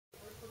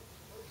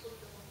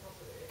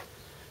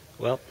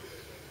Well,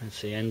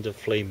 it's the end of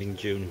flaming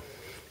June.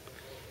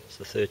 It's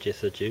the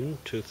 30th of June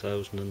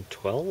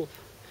 2012.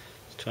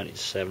 It's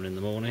 27 in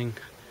the morning.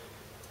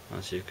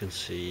 As you can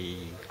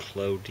see,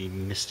 cloudy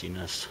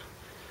mistiness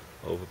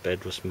over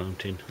Bedworth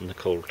Mountain and the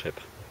coal tip.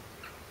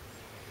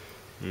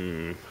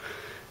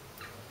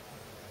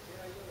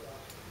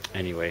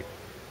 Anyway,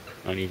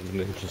 I need an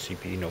emergency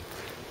beano,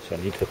 so I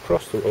need to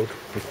cross the road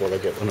before I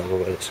get run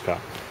over by this car.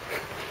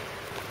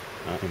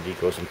 And he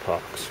goes and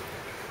parks.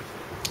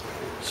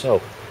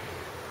 So,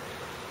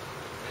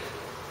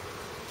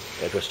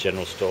 Bedworth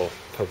General Store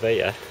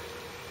purveyor,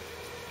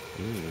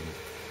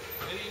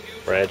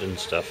 bread and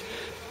stuff,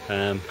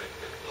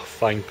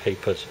 fine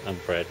papers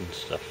and bread and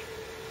stuff.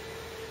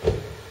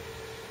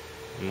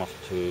 I'm off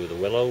to the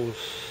Willows.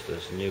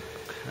 There's a new,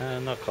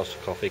 not Costa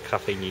Coffee,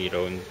 Cafe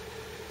Nero in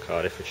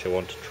Cardiff, which I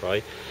want to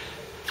try.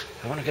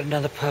 I want to get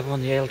another pub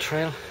on the Ale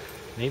Trail,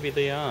 maybe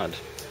the Yard.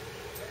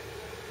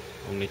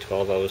 Only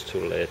 12 hours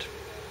too late.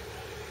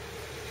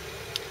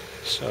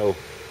 So,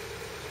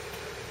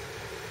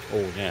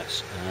 oh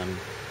yes,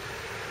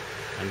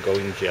 I'm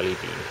going Jelly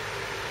Bean.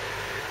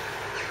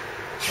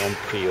 It's on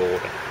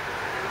pre-order.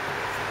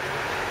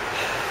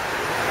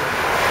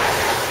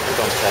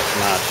 Don't get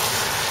mad.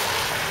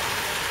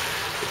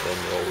 But then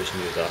you always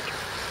knew that.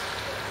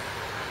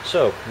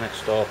 So, next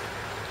stop,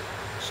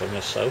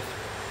 somewhere south.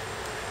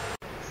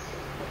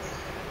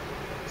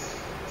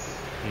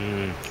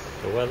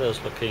 The weather's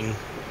looking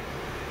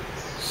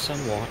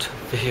somewhat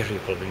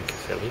variable in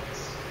Caerphilly.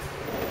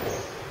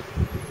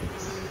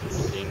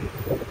 Looking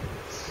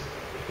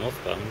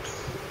northbound.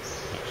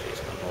 Actually,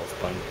 it's not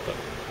northbound, but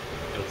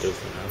it'll do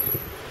for now.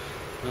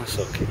 That's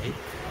okay.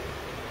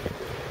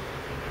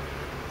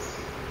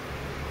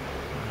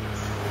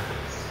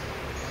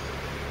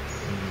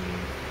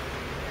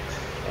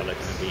 I'm going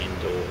to be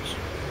indoors.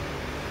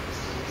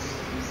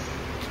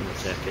 Getting the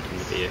tech, getting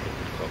the beer,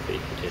 getting the coffee,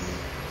 getting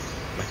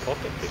my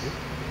pocket, really.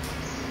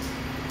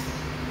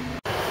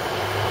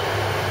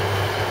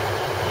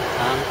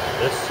 And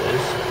this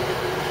is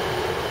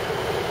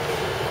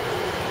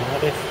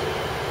Cardiff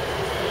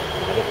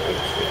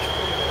Street.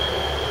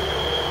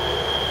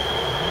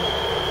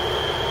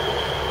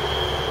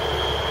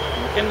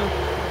 Getting a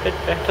bit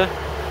better.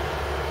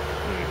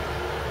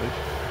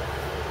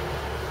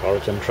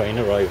 Origin train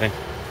arriving.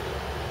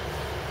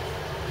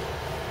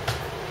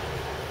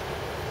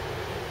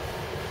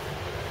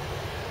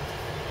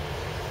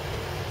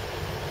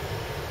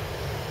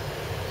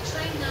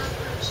 Train now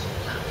approaching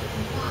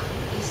platform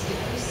 1 is the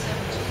 725.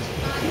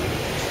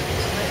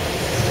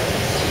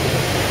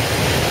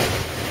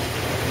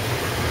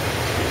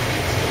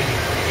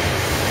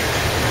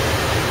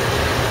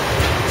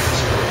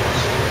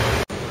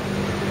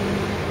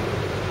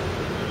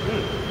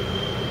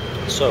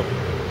 So,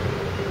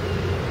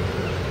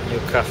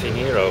 new Cafe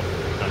Nero,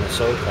 and it's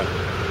open.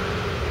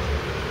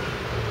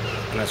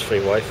 And it's free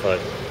Wi-Fi.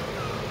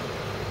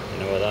 You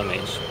know what that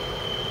means?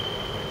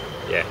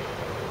 Yeah,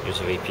 use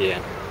a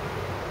VPN.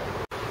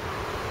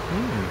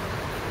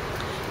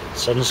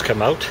 Sun's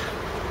come out.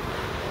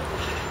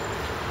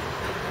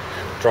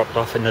 Dropped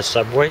off in the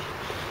subway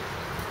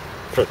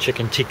for a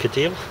chicken tikka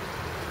deal,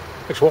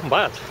 which wasn't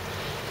bad.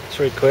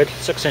 £3,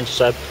 6-inch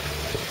sub,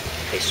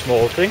 a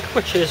small drink,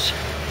 which is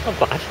not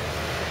bad.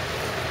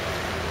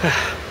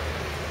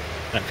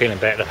 I'm feeling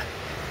better.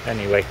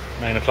 Anyway,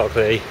 9 o'clock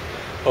they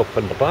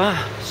opened the bar,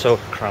 so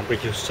cranberry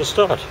juice to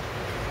start.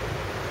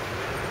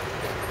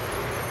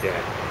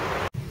 Yeah.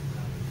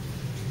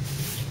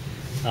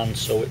 And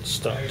so it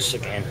starts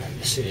again.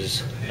 This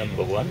is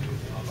number 1.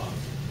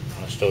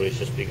 And the story's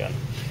just begun.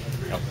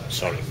 No,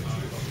 sorry.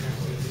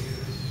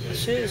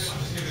 This is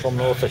from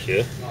north of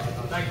here.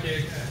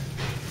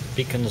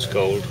 Beacon's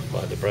Gold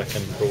by the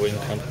Brecon Brewing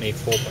Company,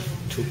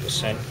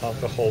 2%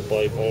 alcohol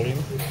by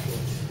volume.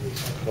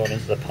 According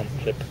to the pump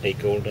clip, a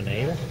golden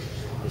ale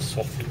with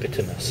soft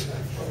bitterness.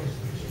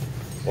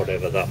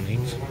 Whatever that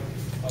means.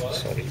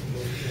 Sorry.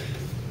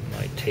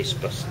 My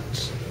taste buds.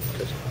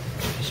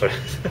 Sorry.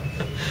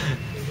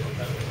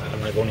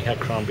 And I've only had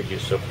cranberry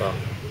juice so far.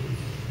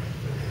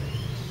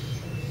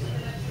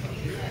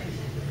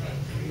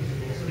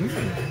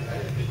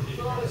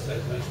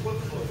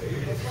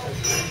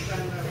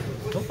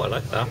 Oh, I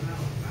like that.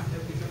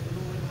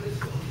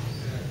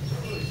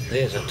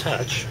 There's a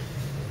touch.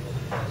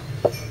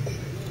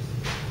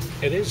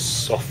 It is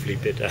softly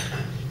bitter,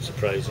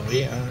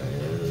 surprisingly.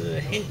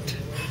 A hint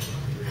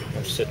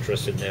of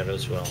citrus in there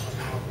as well.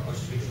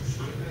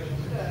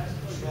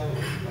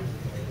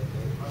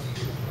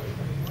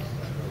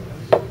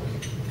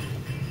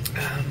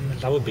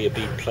 That would be a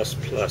B++,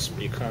 but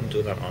you can't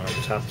do that on a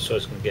tap, so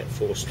it's going to get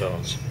 4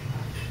 stars.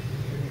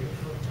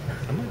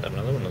 I might have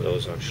another one of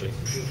those actually.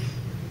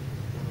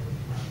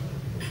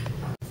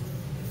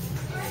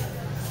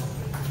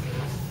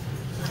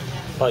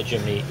 By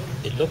Jimmy,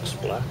 it looks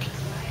black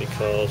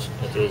because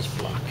it is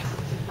black.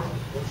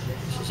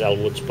 This is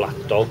Elwood's Black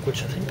Dog,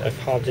 which I think I've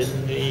had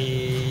in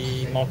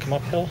the Markham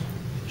Uphill.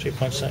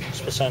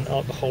 3.6%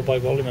 alcohol by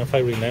volume, if I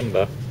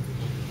remember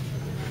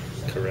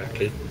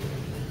correctly.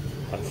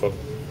 My phone.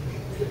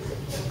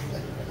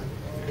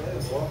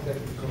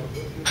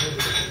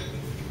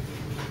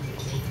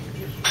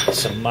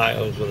 It's a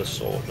mild with a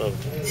sort of,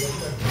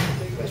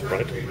 that's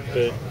right,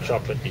 burnt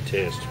chocolatey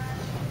taste,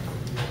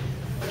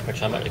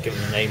 which I'm actually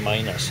giving an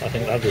A-. I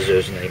think that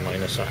deserves an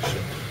A-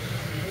 actually.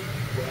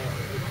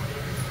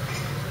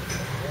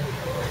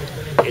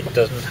 It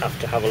doesn't have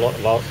to have a lot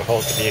of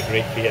alcohol to be a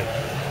great beer.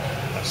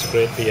 That's a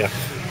great beer.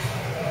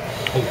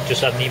 Oh,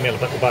 just had an email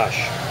about the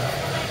bash.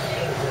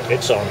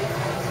 It's on.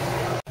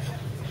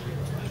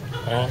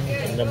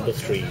 And number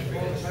 3,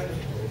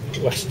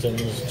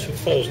 Weston's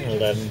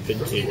 2011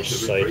 vintage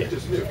cider,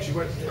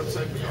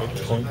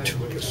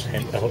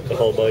 8.2%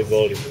 alcohol by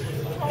volume.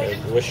 I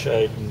wish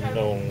I'd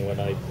known when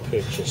I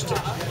purchased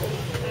it.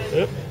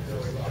 Yep.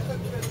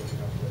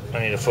 I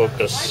need a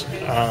focus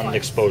and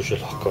exposure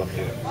lock on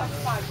here.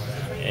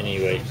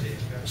 Anyway,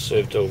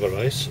 served over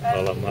ice,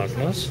 a la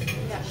Magnus.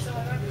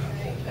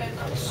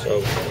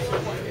 So,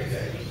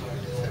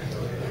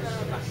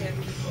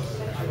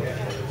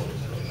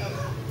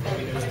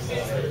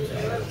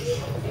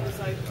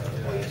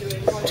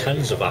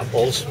 tons of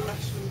apples,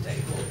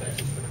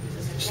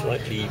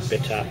 slightly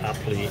bitter,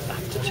 appley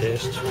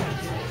aftertaste.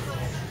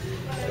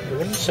 I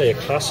wouldn't say a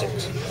classic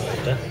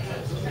cider,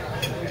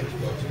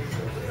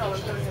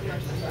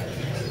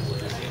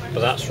 but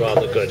that's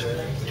rather good.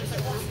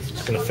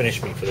 It's going to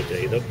finish me for the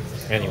day though.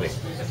 Anyway,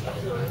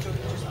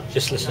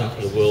 just listening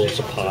to the Worlds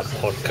Apart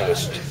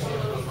podcast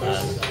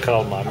and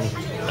Carl Madden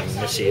and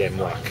Missy M.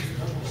 Wack.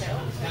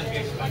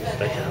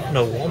 They have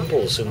no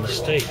wombles in the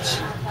States.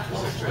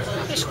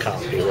 This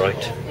can't be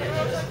right.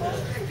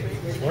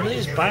 What are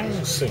these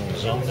bangs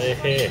things on their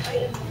hair?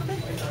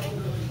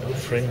 No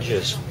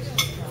fringes.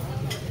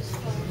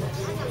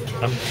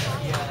 I'm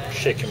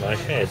shaking my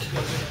head.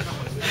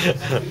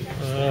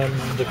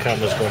 The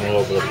camera's going all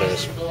over the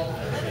place.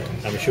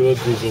 I'm sure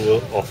Google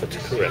will offer to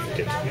correct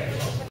it.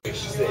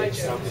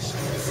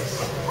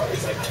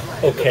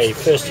 Okay,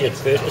 first the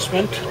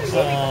advertisement.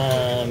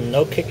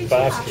 No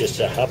kickback, just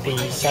a happy,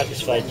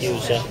 satisfied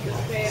user.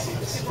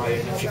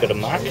 If you've got a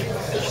Mac, which I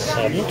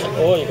haven't,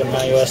 or you've got an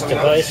iOS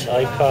device,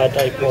 iPad,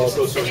 iPod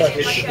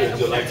Touch,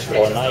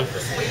 or an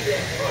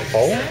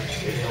iPhone.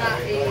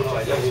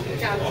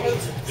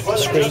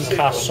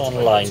 Screencasts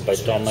Online by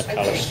Don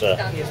McAllister,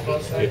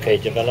 UK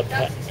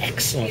developer.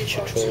 Excellent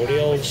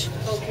tutorials.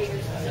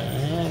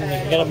 You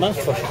can get a month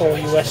for $4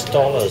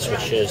 US,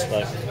 which is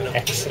like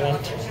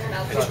excellent.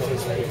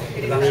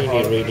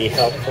 Really, really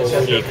helpful,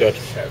 really good.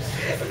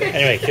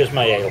 Anyway, here's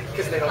my ale.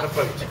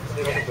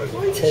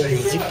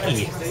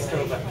 Tzatziki,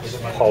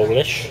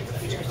 Polish.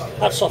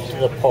 That's up to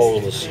the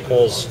Poles,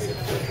 because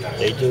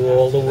they do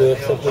all the work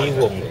that we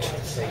won't.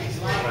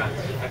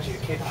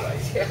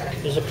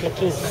 There's a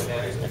political,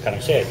 I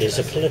can't say it, there's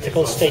a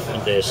political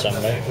statement there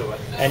somewhere.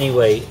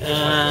 Anyway,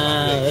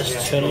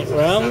 let's turn it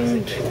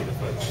round.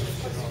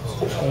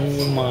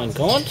 Oh my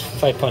god,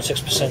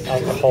 5.6%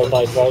 alcohol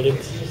by volume.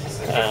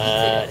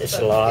 It's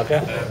a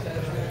lager.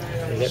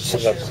 Let's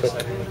have a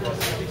quick.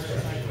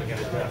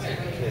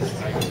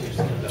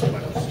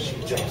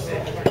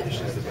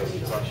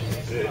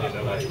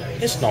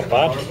 It's not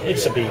bad,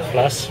 it's a B+.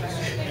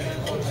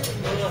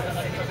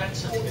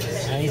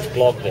 I need to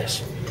blog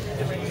this.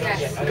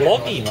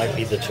 Blogsy might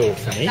be the tool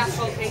for me.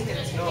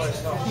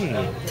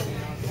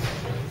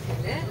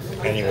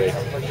 Anyway,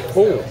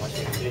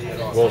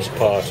 Worlds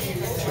Apart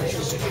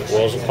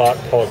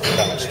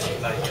podcast.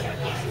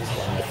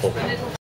 Wonderful.